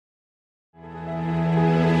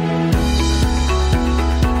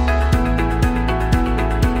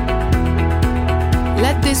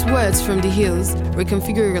Words from the hills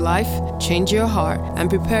reconfigure your life, change your heart, and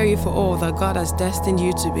prepare you for all that God has destined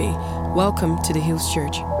you to be. Welcome to the Hills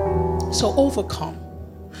Church. So overcome.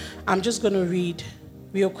 I'm just going to read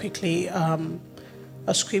real quickly a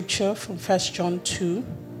scripture from 1 John 2.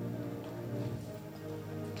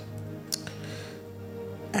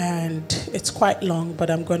 And it's quite long, but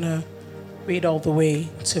I'm going to read all the way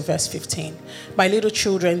to verse 15. My little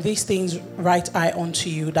children, these things write I unto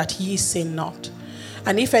you, that ye sin not.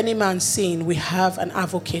 And if any man sin, we have an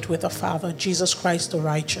advocate with the Father, Jesus Christ the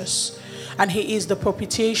righteous. And he is the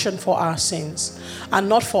propitiation for our sins, and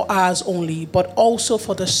not for ours only, but also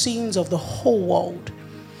for the sins of the whole world.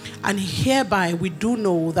 And hereby we do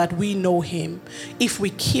know that we know him, if we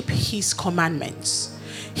keep his commandments.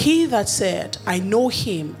 He that said, I know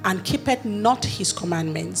him, and keepeth not his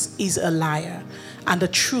commandments, is a liar, and the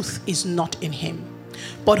truth is not in him.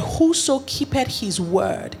 But whoso keepeth his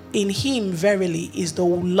word, in him verily is the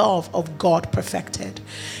love of God perfected.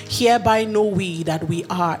 Hereby know we that we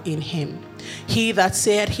are in him. He that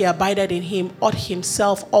said he abided in him ought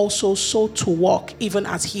himself also so to walk, even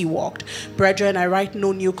as he walked. Brethren, I write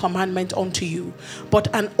no new commandment unto you,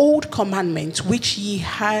 but an old commandment which ye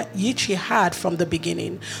had from the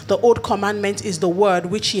beginning. The old commandment is the word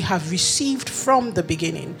which ye have received from the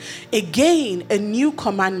beginning. Again, a new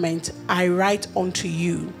commandment I write unto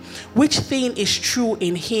you, which thing is true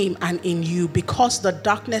in him and in you, because the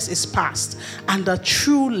darkness is past, and the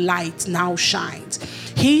true light now shines.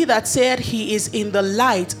 He that said he is in the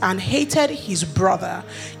light and hated his brother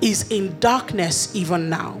is in darkness even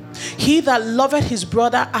now. He that loveth his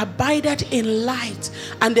brother abideth in light,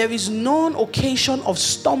 and there is none occasion of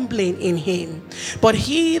stumbling in him. But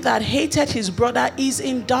he that hateth his brother is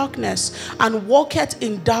in darkness, and walketh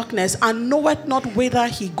in darkness, and knoweth not whither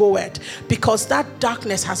he goeth, because that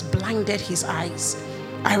darkness has blinded his eyes.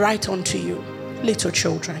 I write unto you, little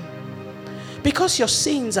children, because your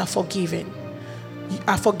sins are forgiven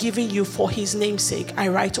you for his name's sake, I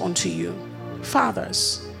write unto you.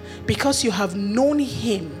 Fathers, because you have known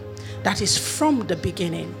him that is from the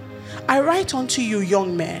beginning, I write unto you,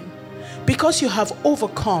 young men, because you have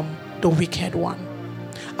overcome the wicked one.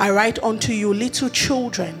 I write unto you, little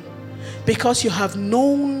children, because you have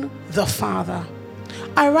known the Father.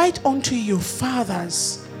 I write unto you,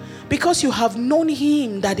 fathers, because you have known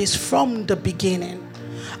him that is from the beginning.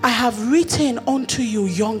 I have written unto you,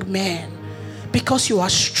 young men, because you are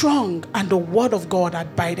strong, and the word of God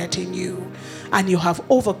abideth in you, and you have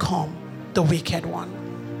overcome the wicked one.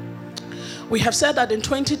 We have said that in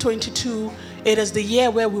 2022, it is the year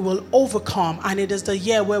where we will overcome, and it is the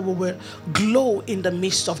year where we will glow in the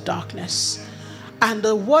midst of darkness. And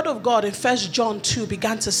the word of God in 1 John 2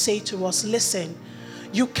 began to say to us, listen,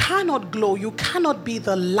 you cannot glow, you cannot be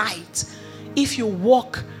the light if you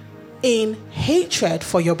walk in hatred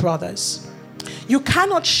for your brothers. You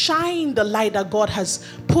cannot shine the light that God has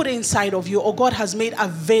put inside of you, or God has made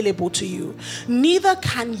available to you. Neither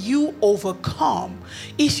can you overcome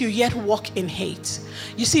if you yet walk in hate.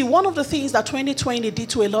 You see, one of the things that 2020 did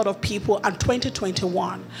to a lot of people, and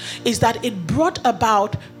 2021, is that it brought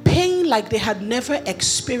about pain like they had never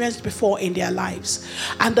experienced before in their lives.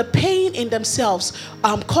 And the pain in themselves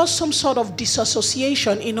caused some sort of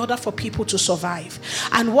disassociation in order for people to survive.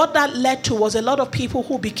 And what that led to was a lot of people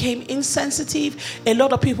who became insensitive, a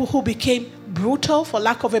lot of people who became brutal, for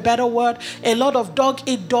lack of a better word, a lot of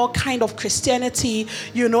dog-eat-dog kind of Christianity,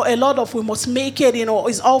 a lot of we must make it,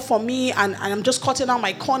 it's all for me, and I'm just cutting out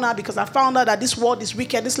my corner because I found out that this world is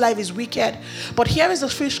wicked, this life is wicked. But here is the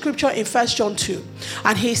scripture in 1 John 2,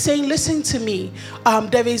 and he's saying, listen to me,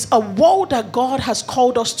 there is a world that God has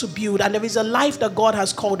called us to build, and there is a life that God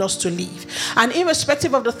has called us to live. And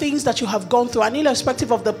irrespective of the things that you have gone through, and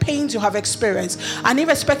irrespective of the pains you have experienced, and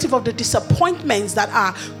irrespective of the disappointments that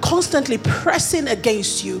are constantly pressing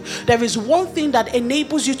against you, there is one thing that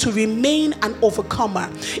enables you to remain an overcomer.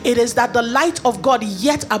 It is that the light of God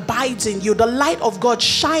yet abides in you. The light of God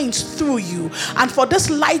shines through you. And for this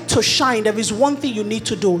light to shine, there is one thing you need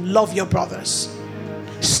to do: love your brothers.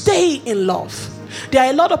 Stay in love. There are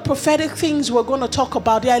a lot of prophetic things we're going to talk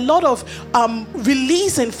about. There are a lot of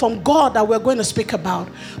releasing from God that we're going to speak about.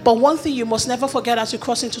 But one thing you must never forget as you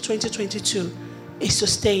cross into 2022 is to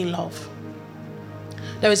stay in love.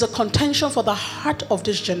 There is a contention for the heart of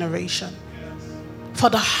this generation. For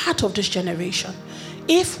the heart of this generation.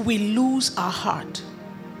 If we lose our heart,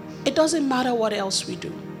 it doesn't matter what else we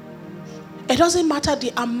do. It doesn't matter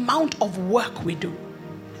the amount of work we do.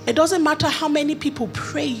 It doesn't matter how many people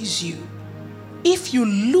praise you. If you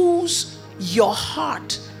lose your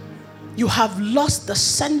heart, you have lost the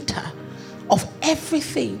center of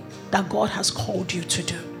everything that God has called you to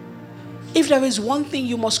do. If there is one thing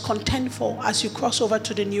you must contend for as you cross over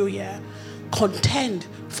to the new year, contend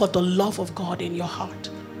for the love of God in your heart.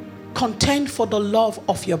 Contend for the love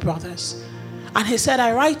of your brothers. And he said,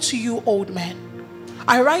 I write to you, old men.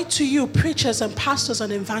 I write to you, preachers and pastors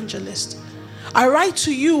and evangelists. I write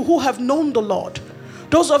to you who have known the Lord.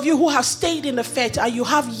 Those of you who have stayed in the faith and you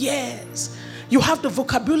have years. You have the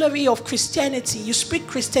vocabulary of Christianity. You speak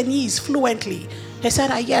Christianese fluently. He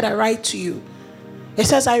said, I write to you. He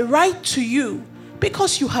says, I write to you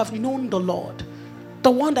because you have known the Lord,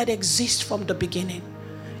 the one that exists from the beginning.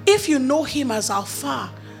 If you know him as Alpha,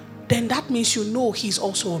 then that means you know he's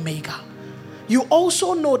also Omega. You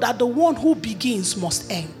also know that the one who begins must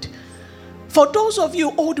end. For those of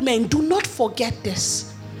you old men, do not forget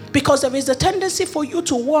this, because there is a tendency for you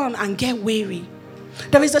to run and get weary.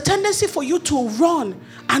 There is a tendency for you to run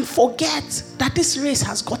and forget that this race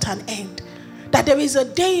has got an end, that there is a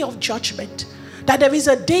day of judgment, that there is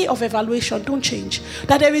a day of evaluation. Don't change.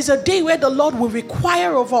 That there is a day where the Lord will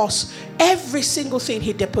require of us every single thing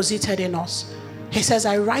he deposited in us. He says,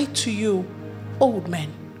 I write to you, old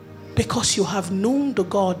men, because you have known the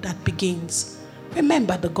God that begins.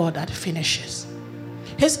 Remember the God that finishes.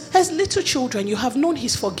 As little children, you have known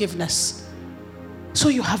his forgiveness. So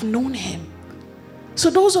you have known him. So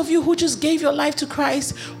those of you who just gave your life to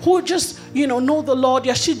Christ, who just, know the Lord,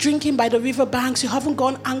 you're still drinking by the river banks, you haven't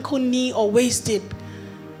gone ankle, knee, or waist deep.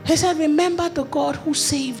 He said, remember the God who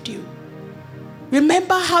saved you.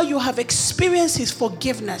 Remember how you have experienced his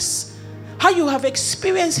forgiveness, how you have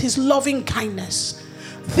experienced his loving kindness.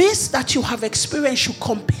 This that you have experienced should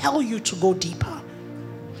compel you to go deeper.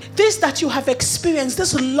 This that you have experienced,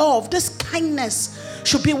 this love, this kindness,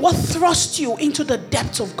 should be what thrusts you into the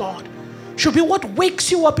depths of God. Should be what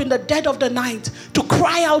wakes you up in the dead of the night to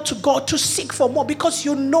cry out to God, to seek for more, because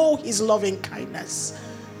you know his loving kindness,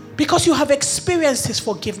 because you have experienced his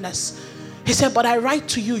forgiveness. He said, but I write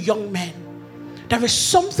to you, young men. There is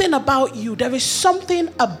something about you. There is something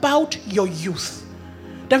about your youth.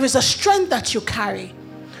 There is a strength that you carry.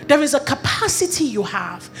 There is a capacity you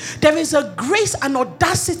have. There is a grace and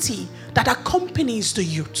audacity that accompanies the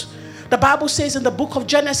youth. The Bible says in the book of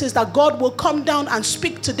Genesis that God will come down and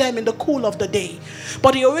speak to them in the cool of the day.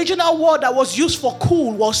 But the original word that was used for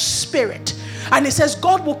cool was spirit. And it says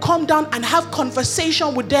God will come down and have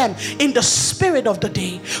conversation with them in the spirit of the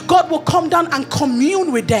day. God will come down and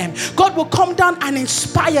commune with them. God will come down and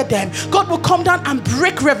inspire them. God will come down and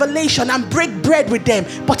break revelation and break bread with them,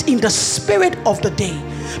 but in the spirit of the day.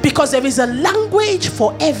 Because there is a language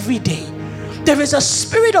for every day. There is a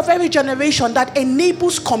spirit of every generation that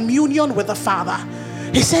enables communion with the Father.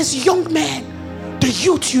 He says, young men, the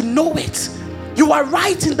youth, you know it. You are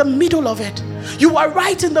right in the middle of it. You are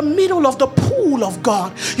right in the middle of the pool of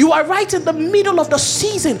God. You are right in the middle of the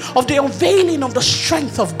season of the unveiling of the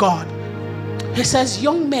strength of God. He says,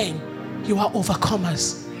 young men, you are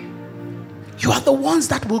overcomers. You are the ones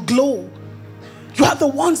that will glow. You are the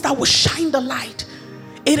ones that will shine the light.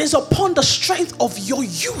 It is upon the strength of your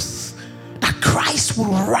youth that Christ will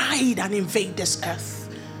ride and invade this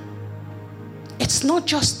earth. It's not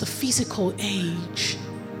just the physical age.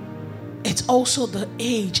 It's also the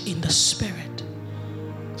age in the spirit.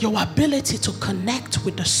 Your ability to connect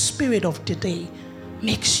with the spirit of the day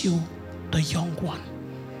makes you the young one.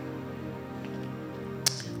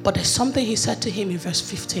 But there's something he said to him in verse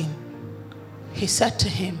 15. He said to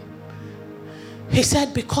him, he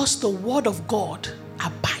said, because the word of God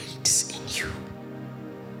abides in you.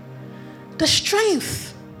 The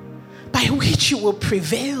strength by which you will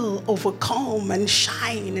prevail, overcome, and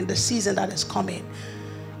shine in the season that is coming,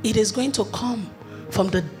 it is going to come from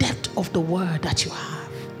the depth of the word that you have.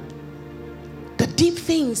 The deep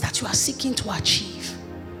things that you are seeking to achieve.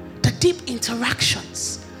 The deep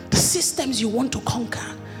interactions. The systems you want to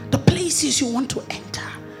conquer. The places you want to enter.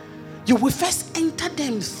 You will first enter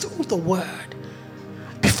them through the word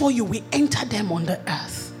before you will enter them on the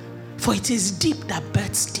earth. For it is deep that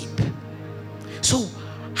births deep. So,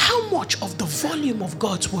 how much of the volume of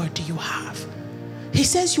God's word do you have? He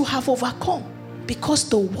says you have overcome because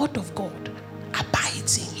the word of God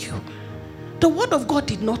abides in you. The word of God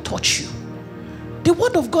did not touch you. The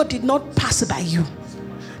word of God did not pass by you.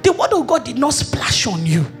 The word of God did not splash on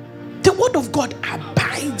you. The word of God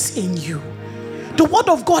abides in you. The word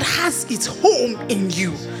of God has its home in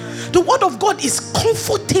you. The word of God is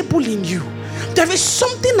comfortable in you. There is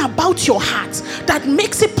something about your heart that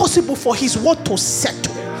makes it possible for his word to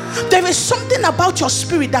settle. There is something about your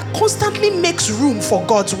spirit that constantly makes room for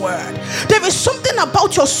God's word. There is something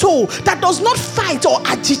about your soul that does not fight or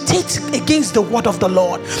agitate against the word of the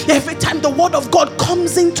Lord. Every time the word of God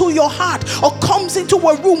comes into your heart or comes into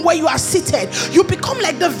a room where you are seated, you become become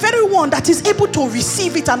like the very one that is able to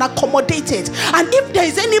receive it and accommodate it. And if there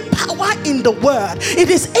is any power in the word, it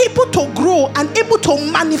is able to grow and able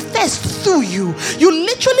to manifest through you. You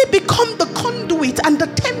literally become the conduit and the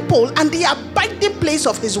temple and the abiding place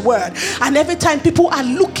of his word. And every time people are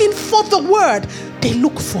looking for the word, they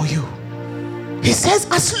look for you. He says,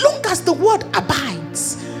 as long as the word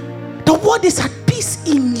abides, the word is at peace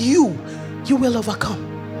in you, you will overcome.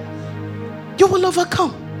 You will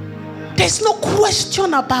overcome. There's no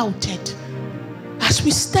question about it. As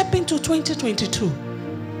we step into 2022,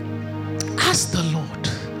 ask the Lord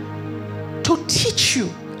to teach you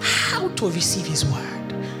how to receive his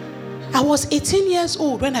word. I was 18 years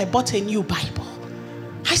old when I bought a new Bible.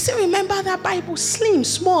 I still remember that Bible, slim,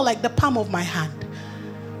 small, like the palm of my hand.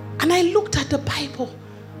 And I looked at the Bible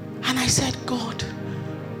and I said, God,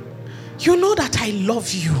 you know that I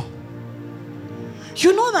love you.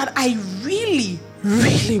 You know that I really,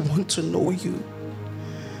 really want to know you.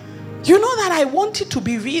 You know that I want it to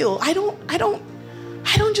be real. I don't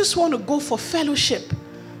just want to go for fellowship.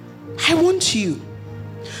 I want you.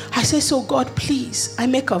 I say, so God, please, I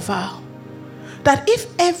make a vow that if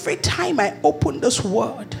every time I open this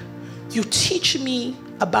word, you teach me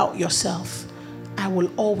about yourself, I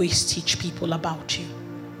will always teach people about you.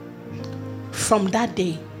 From that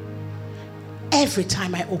day, every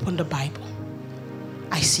time I open the Bible,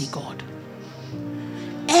 I see God.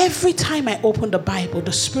 Every time I open the Bible,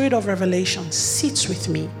 the spirit of revelation sits with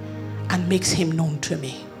me and makes him known to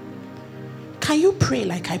me. Can you pray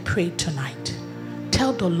like I prayed tonight?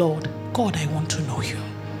 Tell the Lord, God, I want to know you.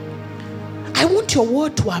 I want your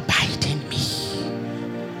word to abide in me.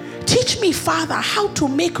 Teach me, Father, how to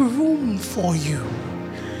make room for you.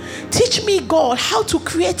 Teach me, God, how to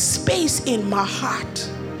create space in my heart.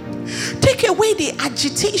 Take away the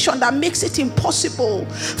agitation that makes it impossible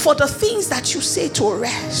for the things that you say to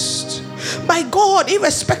rest. My God,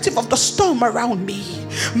 irrespective of the storm around me,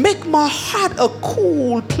 make my heart a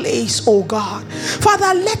cool place, oh God.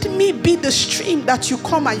 Father, let me be the stream that you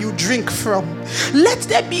come and you drink from. Let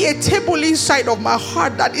there be a table inside of my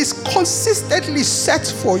heart that is consistently set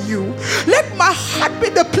for you. Let my heart be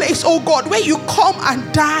the place, oh God, where you come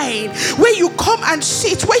and dine, where you come and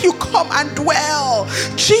sit, where you come and dwell.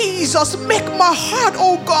 Jesus, make my heart,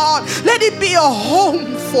 oh God, let it be a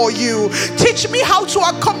home for you. Teach me how to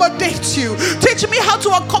accommodate you. Teach me how to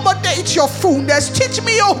accommodate your fullness. Teach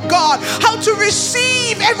me, oh God, how to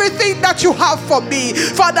receive everything that you have for me.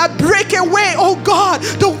 Father, break away, oh God,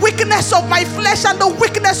 the weakness of my flesh and the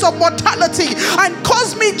weakness of mortality, and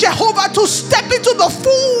cause me, Jehovah, to step into the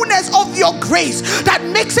fullness of your grace that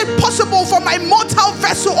makes it possible for my mortal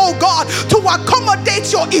vessel, oh God, to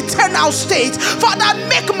accommodate your eternal state. Father,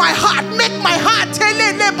 make my heart,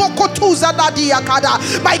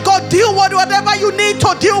 my God, deal with whatever you need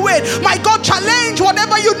to deal with. My God, challenge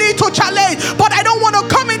whatever you need to challenge. But I don't want to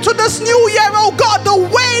come into this new year, oh God, the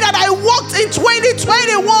way that I walked in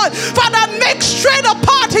 2021. Father, make straight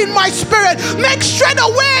apart in my spirit. Make straight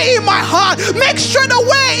away in my heart. Make straight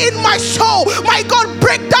away in my soul. My God,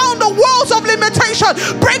 break down the walls of limitation.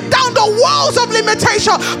 Break down the walls of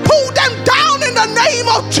limitation. Pull them down in the name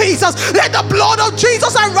of Jesus. Let the blood of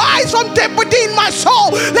Jesus arise from deep within my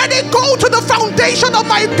soul. Let it go to the foundation of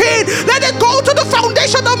my being. Let it go to the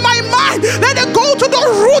foundation of my mind. Let it go to the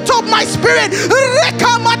root of my spirit.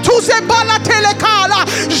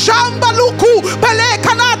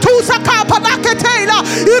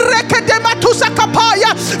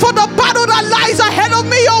 For the battle that lies ahead of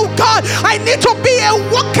me, oh God, I need to be a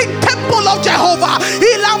walking temple of Jehovah.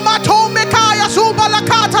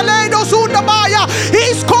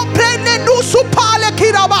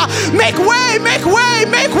 Make way, make way,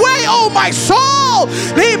 make way, oh my soul.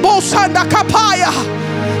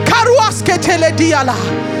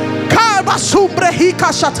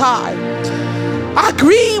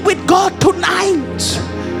 Agree with God tonight.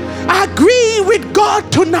 Agree with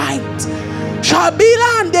God tonight.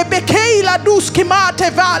 Shabilande bekeila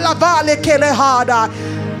duskimate vala vale kelehada.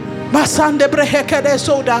 Masande brehekede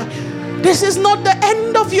soda. This is not the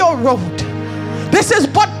end of your road. This is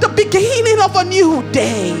but the beginning of a new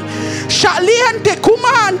day. Shaliante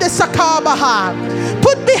kumande sakabaha.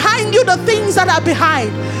 Put behind you the things that are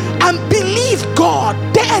behind and believe God.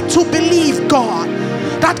 Dare to believe God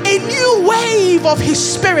that a new wave of his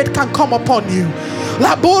spirit can come upon you.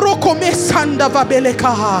 Laboro kome sanda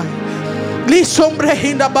vabelekahai. Li sombre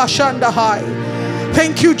hinda bashanda hai.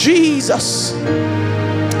 Thank you, Jesus.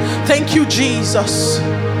 Thank you, Jesus.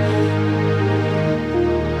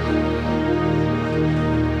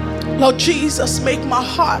 Lord Jesus, make my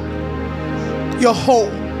heart your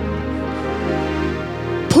home.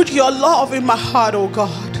 Put your love in my heart, oh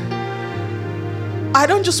God. I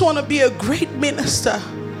don't just want to be a great minister,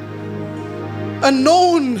 a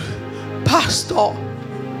known pastor,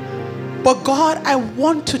 but God, I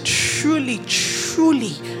want to truly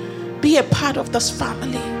be a part of this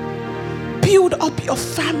family. Build up your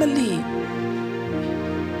family.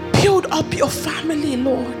 Build up your family,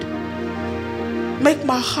 Lord. Make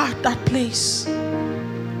my heart that place.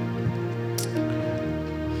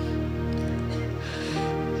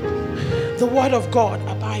 The word of God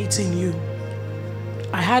abides in you.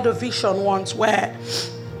 I had a vision once where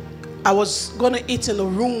I was going to eat in a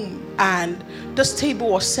room, and this table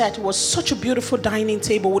was set. It was such a beautiful dining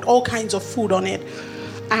table with all kinds of food on it.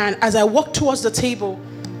 And as I walked towards the table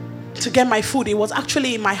to get my food, it was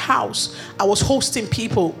actually in my house. I was hosting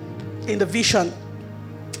people in the vision.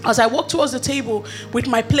 As I walked towards the table with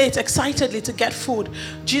my plate excitedly to get food,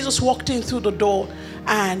 Jesus walked in through the door,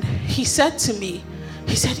 and he said to me,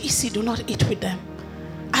 he said, "Isi, do not eat with them."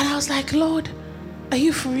 And I was like, "Lord, are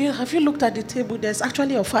you for real? Have you looked at the table? There's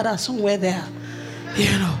actually a father somewhere there, you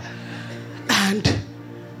know." And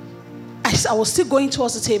I was still going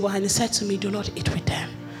towards the table, and he said to me, "Do not eat with them."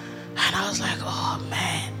 And I was like, "Oh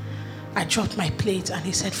man." I dropped my plate, and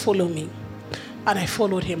he said, "Follow me." And I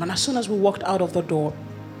followed him. And as soon as we walked out of the door,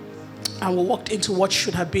 and we walked into what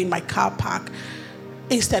should have been my car park,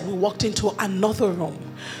 instead we walked into another room.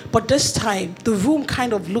 But this time, the room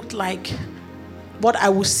kind of looked like what I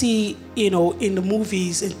would see, in the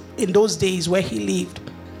movies in those days where he lived.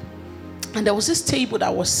 And there was this table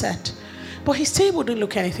that was set. But his table didn't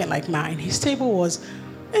look anything like mine. His table was,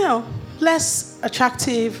 less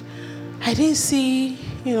attractive. I didn't see,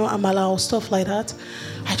 amala or stuff like that.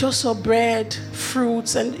 I just saw bread,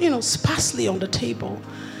 fruits, and, sparsely on the table.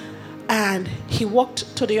 And he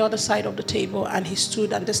walked to the other side of the table, and he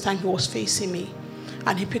stood, and this time he was facing me.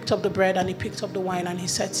 And he picked up the bread, and he picked up the wine, and he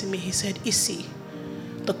said to me, he said, "Isi,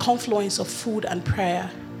 the confluence of food and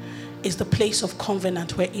prayer is the place of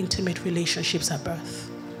covenant where intimate relationships are birthed."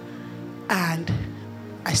 And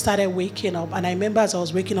I started waking up. And I remember as I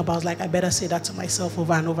was waking up, I was like, I better say that to myself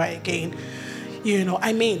over and over again.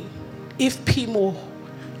 If Pimo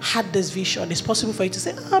had this vision, it's possible for you to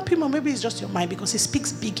say, Pimo, maybe it's just your mind, because he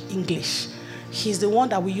speaks big English. He's the one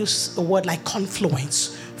that we use a word like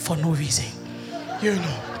confluence for no reason.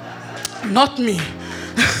 Not me.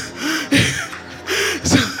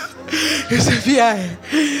 So he said, VI,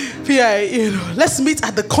 let's meet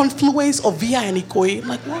at the confluence of VI and Ikoyi. I'm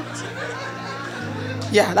like, what?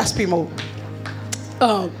 Yeah, that's Pimo.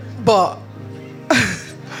 But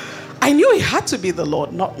I knew it had to be the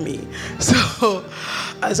Lord, not me. So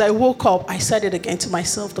as I woke up, I said it again to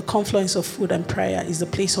myself: the confluence of food and prayer is the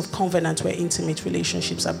place of covenant where intimate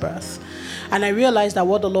relationships are birthed. And I realized that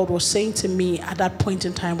what the Lord was saying to me at that point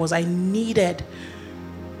in time was I needed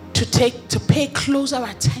to pay closer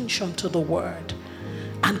attention to the word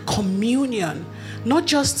and communion. Not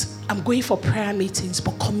just I'm going for prayer meetings,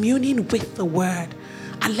 but communing with the word.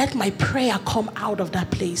 And let my prayer come out of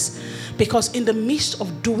that place. Because in the midst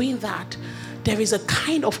of doing that, there is a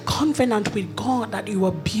kind of covenant with God that you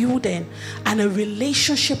are building, and a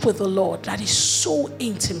relationship with the Lord that is so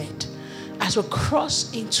intimate as we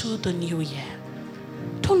cross into the new year.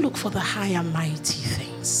 Don't look for the high and mighty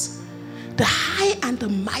things. The high and the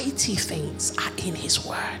mighty things are in His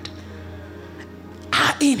word.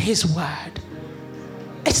 Are in His word.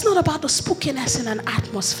 It's not about the spookiness in an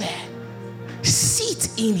atmosphere.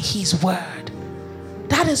 Sit in His word.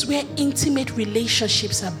 That is where intimate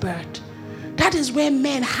relationships are birthed. That is where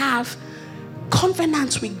men have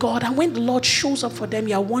covenants with God. And when the Lord shows up for them,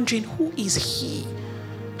 you are wondering, who is He?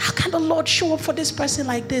 How can the Lord show up for this person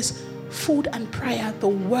like this? Food and prayer, the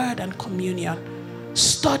word and communion.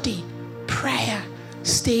 Study, prayer.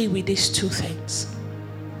 Stay with these two things.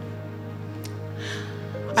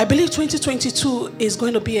 I believe 2022 is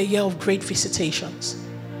going to be a year of great visitations.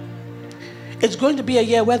 It's going to be a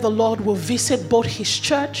year where the Lord will visit both His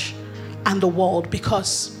church and the world,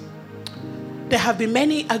 because there have been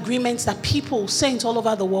many agreements that people, saints all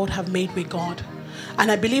over the world, have made with God.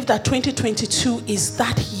 And I believe that 2022 is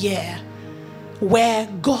that year where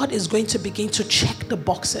God is going to begin to check the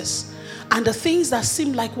boxes. And the things that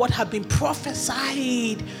seem like what have been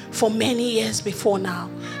prophesied for many years before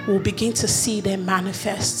now, we'll begin to see them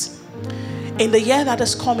manifest. In the year that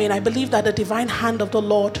is coming, I believe that the divine hand of the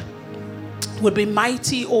Lord will be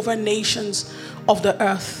mighty over nations of the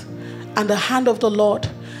earth. And the hand of the Lord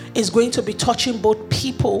is going to be touching both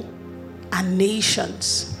people and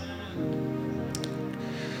nations.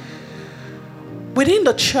 Within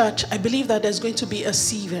the church, I believe that there's going to be a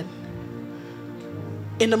season.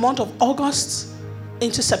 In the month of August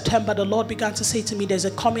into September, the Lord began to say to me, there's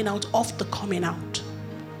a coming out of the coming out.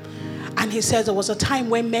 And he says there was a time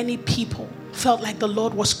when many people felt like the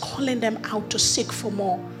Lord was calling them out to seek for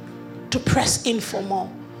more, to press in for more.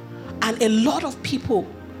 And a lot of people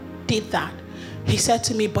did that. He said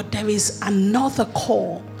to me, but there is another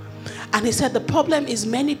call. And he said the problem is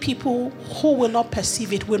many people who will not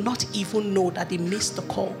perceive it will not even know that they missed the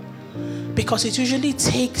call. Because it usually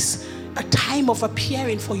takes a time of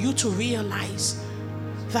appearing for you to realize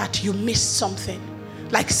that you missed something.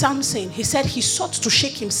 Like Samson, he said he sought to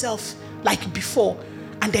shake himself like before,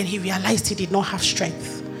 and then he realized he did not have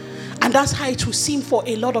strength. And that's how it will seem for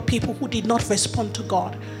a lot of people who did not respond to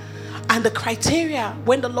God. And the criteria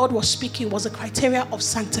when the Lord was speaking was a criteria of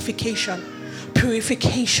sanctification,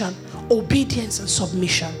 purification, obedience, and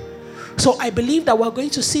submission. So I believe that we're going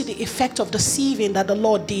to see the effect of the sieving that the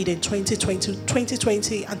Lord did in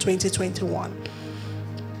 2020 and 2021.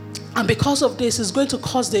 And because of this, it's going to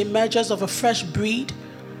cause the emergence of a fresh breed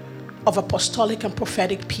of apostolic and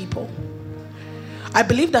prophetic people. I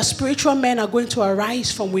believe that spiritual men are going to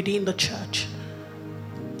arise from within the church.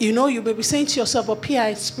 You know, you may be saying to yourself, but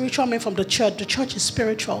Pia, spiritual men from the church is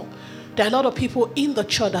spiritual. There are a lot of people in the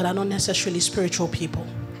church that are not necessarily spiritual people.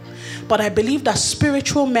 But I believe that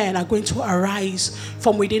spiritual men are going to arise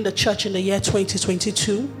from within the church in the year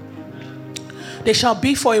 2022. They shall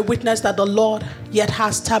be for a witness that the Lord yet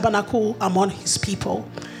has tabernacle among his people.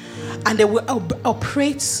 And they will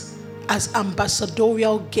operate as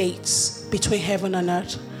ambassadorial gates between heaven and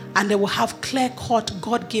earth. And they will have clear-cut,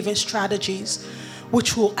 God-given strategies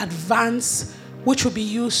which will advance, which will be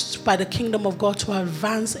used by the kingdom of God to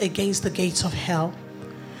advance against the gates of hell.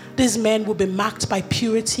 These men will be marked by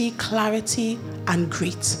purity, clarity, and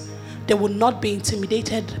grit. They will not be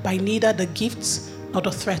intimidated by neither the gifts nor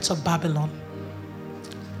the threats of Babylon.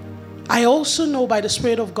 I also know by the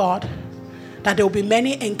Spirit of God that there will be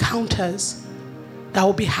many encounters that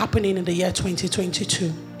will be happening in the year 2022.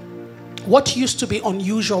 What used to be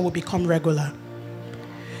unusual will become regular.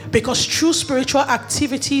 Because true spiritual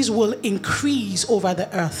activities will increase over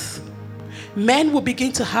the earth. Men will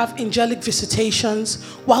begin to have angelic visitations,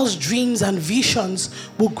 whilst dreams and visions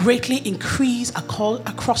will greatly increase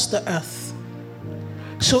across the earth.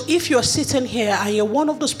 So if you're sitting here and you're one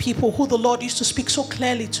of those people who the Lord used to speak so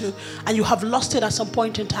clearly to, and you have lost it at some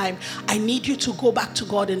point in time, I need you to go back to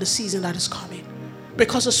God in the season that is coming.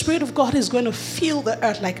 Because the Spirit of God is going to fill the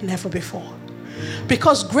earth like never before.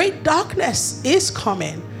 Because great darkness is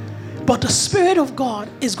coming. But the Spirit of God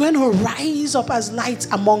is going to rise up as light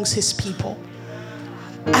amongst his people.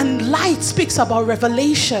 And light speaks about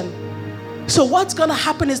revelation. So what's going to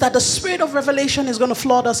happen is that the Spirit of revelation is going to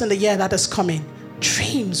flood us in the year that is coming.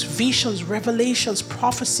 Dreams, visions, revelations,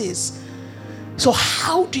 prophecies. So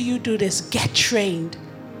how do you do this? Get trained.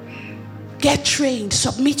 Get trained.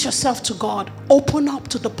 Submit yourself to God. Open up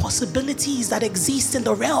to the possibilities that exist in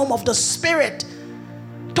the realm of the Spirit.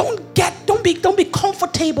 Don't be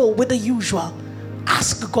comfortable with the usual.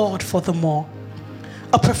 Ask God for the more.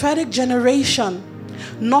 A prophetic generation,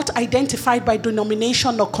 not identified by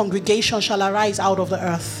denomination or congregation, shall arise out of the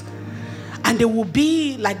earth. And they will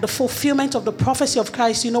be like the fulfillment of the prophecy of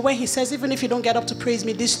Christ. You know, when he says, even if you don't get up to praise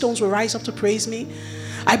me, these stones will rise up to praise me.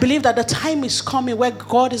 I believe that the time is coming where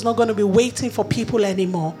God is not going to be waiting for people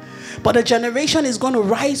anymore. But a generation is going to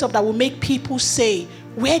rise up that will make people say,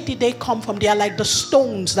 where did they come from? They are like the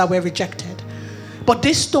stones that were rejected. But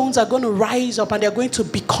these stones are going to rise up and they're going to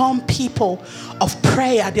become people of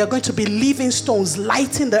prayer. They are going to be living stones,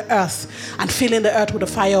 lighting the earth and filling the earth with the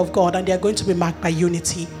fire of God. And they are going to be marked by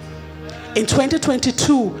unity. In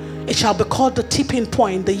 2022, it shall be called the tipping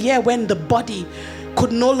point, the year when the body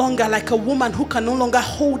could no longer, like a woman who can no longer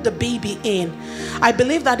hold the baby in. I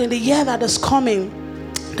believe that in the year that is coming,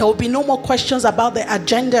 there will be no more questions about the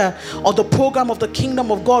agenda or the program of the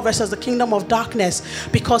kingdom of God versus the kingdom of darkness,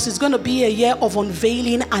 because it's going to be a year of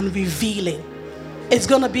unveiling and revealing. It's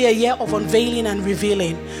going to be a year of unveiling and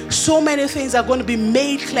revealing. So many things are going to be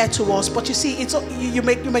made clear to us. But you see, you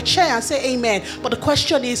may share and say amen. But the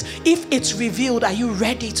question is, if it's revealed, are you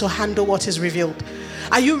ready to handle what is revealed?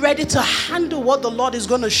 Are you ready to handle what the Lord is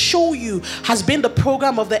going to show you has been the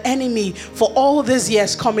program of the enemy for all these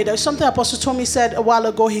years coming? There's something Apostle Tommy said a while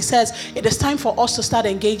ago. He says, it is time for us to start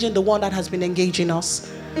engaging the one that has been engaging us.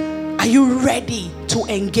 Are you ready to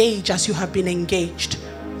engage as you have been engaged?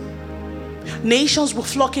 Nations will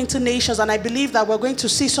flock into nations, and I believe that we're going to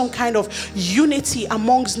see some kind of unity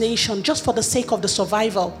amongst nations just for the sake of the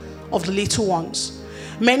survival of the little ones.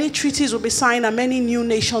 Many treaties will be signed and many new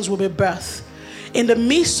nations will be birthed. In the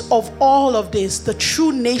midst of all of this, the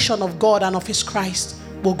true nation of God and of his Christ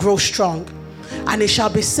will grow strong. And it shall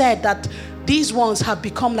be said that these ones have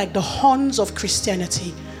become like the horns of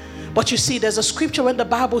Christianity. But you see, there's a scripture when the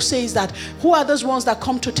Bible says that who are those ones that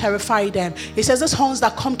come to terrify them? It says those horns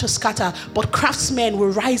that come to scatter, but craftsmen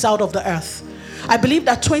will rise out of the earth. I believe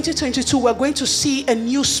that 2022 we're going to see a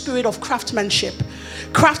new spirit of craftsmanship.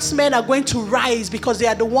 Craftsmen are going to rise because they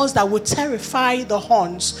are the ones that will terrify the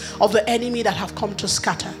horns of the enemy that have come to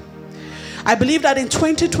scatter. I believe that in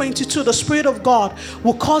 2022 the Spirit of God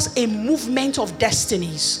will cause a movement of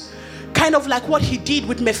destinies. Kind of like what he did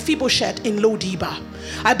with Mephibosheth in Lo-debar.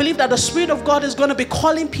 I believe that the Spirit of God is going to be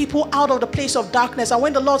calling people out of the place of darkness. And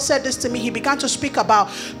when the Lord said this to me, he began to speak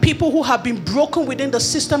about people who have been broken within the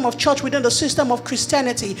system of church, within the system of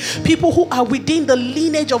Christianity. People who are within the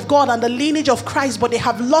lineage of God and the lineage of Christ, but they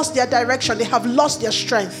have lost their direction. They have lost their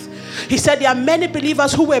strength. He said there are many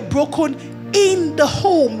believers who were broken in the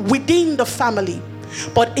home, within the family.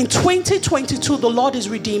 But in 2022, the Lord is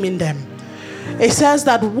redeeming them. It says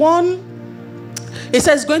that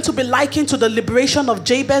it's going to be likened to the liberation of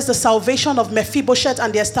Jabez, the salvation of Mephibosheth,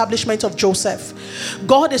 and the establishment of Joseph.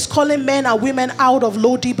 God is calling men and women out of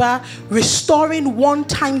Lo-debar, restoring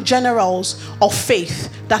one-time generals of faith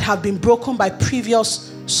that have been broken by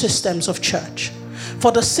previous systems of church.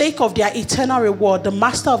 For the sake of their eternal reward, the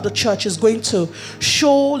master of the church is going to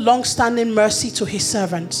show long-standing mercy to his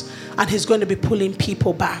servants, and he's going to be pulling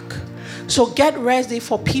people back. So get ready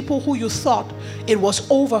for people who you thought it was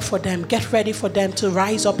over for them. Get ready for them to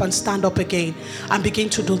rise up and stand up again and begin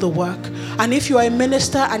to do the work. And if you are a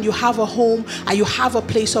minister and you have a home and you have a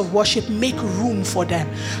place of worship, make room for them.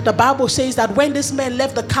 The Bible says that when these men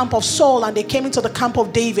left the camp of Saul and they came into the camp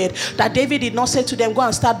of David, that David did not say to them, go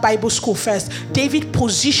and start Bible school first. David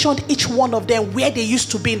positioned each one of them where they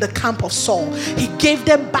used to be in the camp of Saul. He gave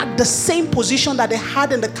them back the same position that they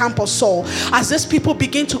had in the camp of Saul. As these people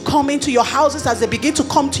begin to come into your houses, as they begin to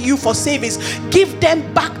come to you for service, give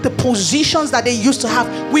them back the positions that they used to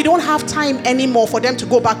have. We don't have time anymore for them to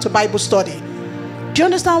go back to Bible study. Do you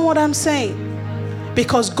understand what I'm saying?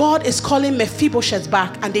 Because God is calling Mephibosheth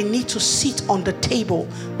back, and they need to sit on the table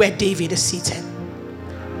where David is seated.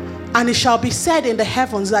 And it shall be said in the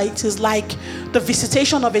heavens that it is like the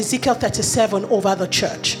visitation of Ezekiel 37 over the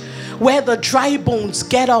church, where the dry bones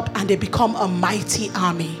get up and they become a mighty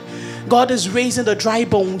army. God is raising the dry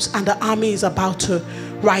bones, and the army is about to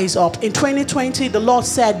rise up. In 2020, the Lord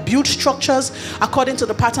said, build structures according to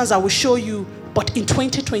the patterns I will show you. But in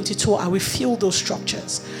 2022, I will fill those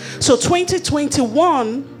structures. So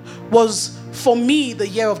 2021 was, for me, the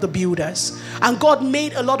year of the builders. And God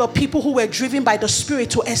made a lot of people who were driven by the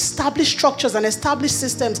Spirit to establish structures and establish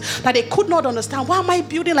systems that they could not understand. Why am I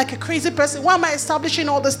building like a crazy person? Why am I establishing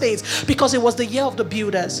all these things? Because it was the year of the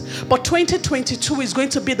builders. But 2022 is going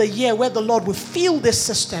to be the year where the Lord will fill these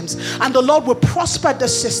systems, and the Lord will prosper the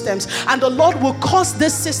systems, and the Lord will cause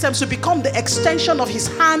these systems to become the extension of his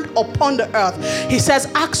hand upon the earth. He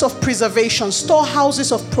says acts of preservation,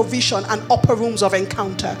 storehouses of provision, and upper rooms of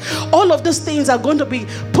encounter. All of these things are going to be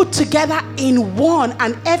put together in one,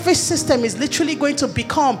 and every system is literally going to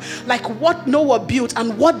become like what Noah built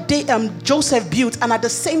and what Joseph built, and at the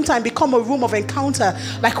same time become a room of encounter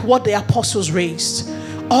like what the apostles raised.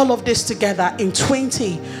 All of this together in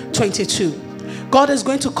 2022. God is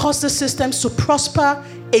going to cause the systems to prosper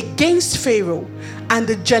against Pharaoh and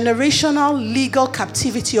the generational legal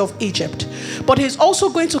captivity of Egypt. But he's also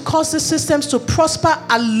going to cause the systems to prosper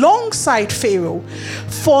alongside Pharaoh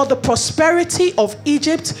for the prosperity of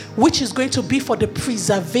Egypt, which is going to be for the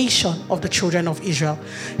preservation of the children of Israel.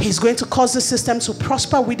 He's going to cause the systems to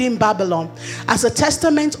prosper within Babylon as a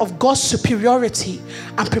testament of God's superiority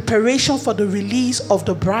and preparation for the release of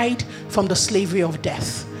the bride from the slavery of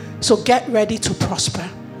death. So get ready to prosper.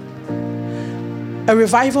 A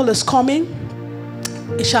revival is coming.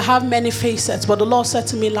 It shall have many facets. But the Lord said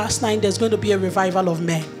to me last night, there's going to be a revival of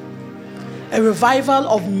men. A revival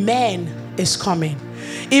of men is coming.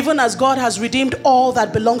 Even as God has redeemed all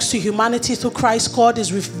that belongs to humanity through Christ, God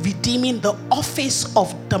is redeeming the office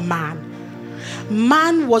of the man.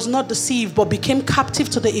 Man was not deceived, but became captive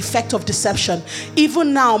to the effect of deception.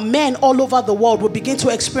 Even now, men all over the world will begin to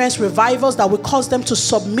experience revivals that will cause them to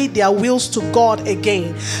submit their wills to God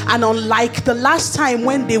again. And unlike the last time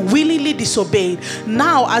when they willingly disobeyed,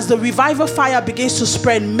 now as the revival fire begins to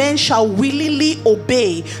spread, men shall willingly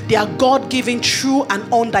obey their God-given, true and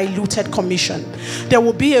undiluted commission. There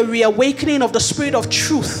will be a reawakening of the spirit of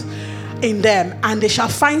truth in them, and they shall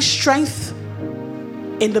find strength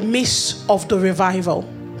in the midst of the revival.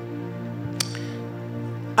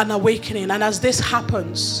 An awakening. And as this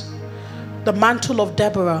happens, the mantle of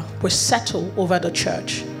Deborah will settle over the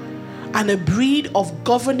church, and a breed of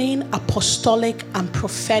governing, apostolic, and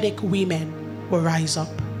prophetic women will rise up.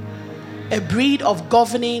 A breed of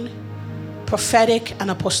governing, prophetic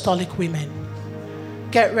and apostolic women.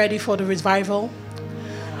 Get ready for the revival.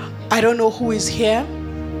 I don't know who is here,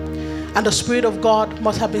 and the Spirit of God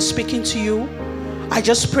must have been speaking to you. I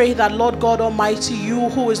just pray that, Lord God Almighty, you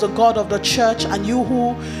who is the God of the church and you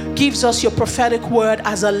who gives us your prophetic word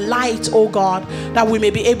as a light, oh God, that we may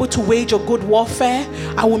be able to wage a good warfare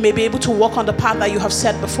and we may be able to walk on the path that you have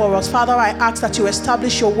set before us. Father, I ask that you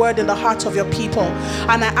establish your word in the hearts of your people,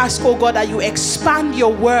 and I ask, oh God, that you expand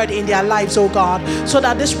your word in their lives, oh God, so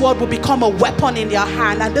that this word will become a weapon in their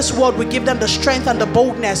hand, and this word will give them the strength and the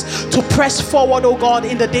boldness to press forward, oh God,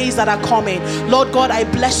 in the days that are coming. Lord God, I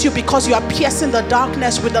bless you because you are piercing the darkness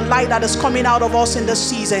with the light that is coming out of us in this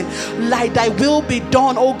season. Let thy will be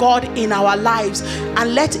done, oh God, in our lives,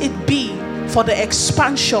 and let it be for the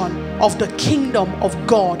expansion of the kingdom of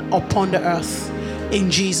God upon the earth.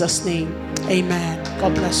 In Jesus' name, amen.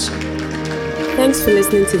 God bless you. Thanks for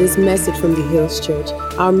listening to this message from the Hills Church.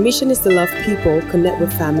 Our mission is to love people, connect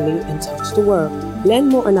with family, and touch the world. Learn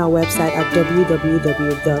more on our website at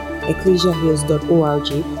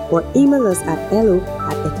www.ecclesiahills.org or email us at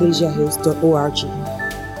hello@ecclesiahills.org.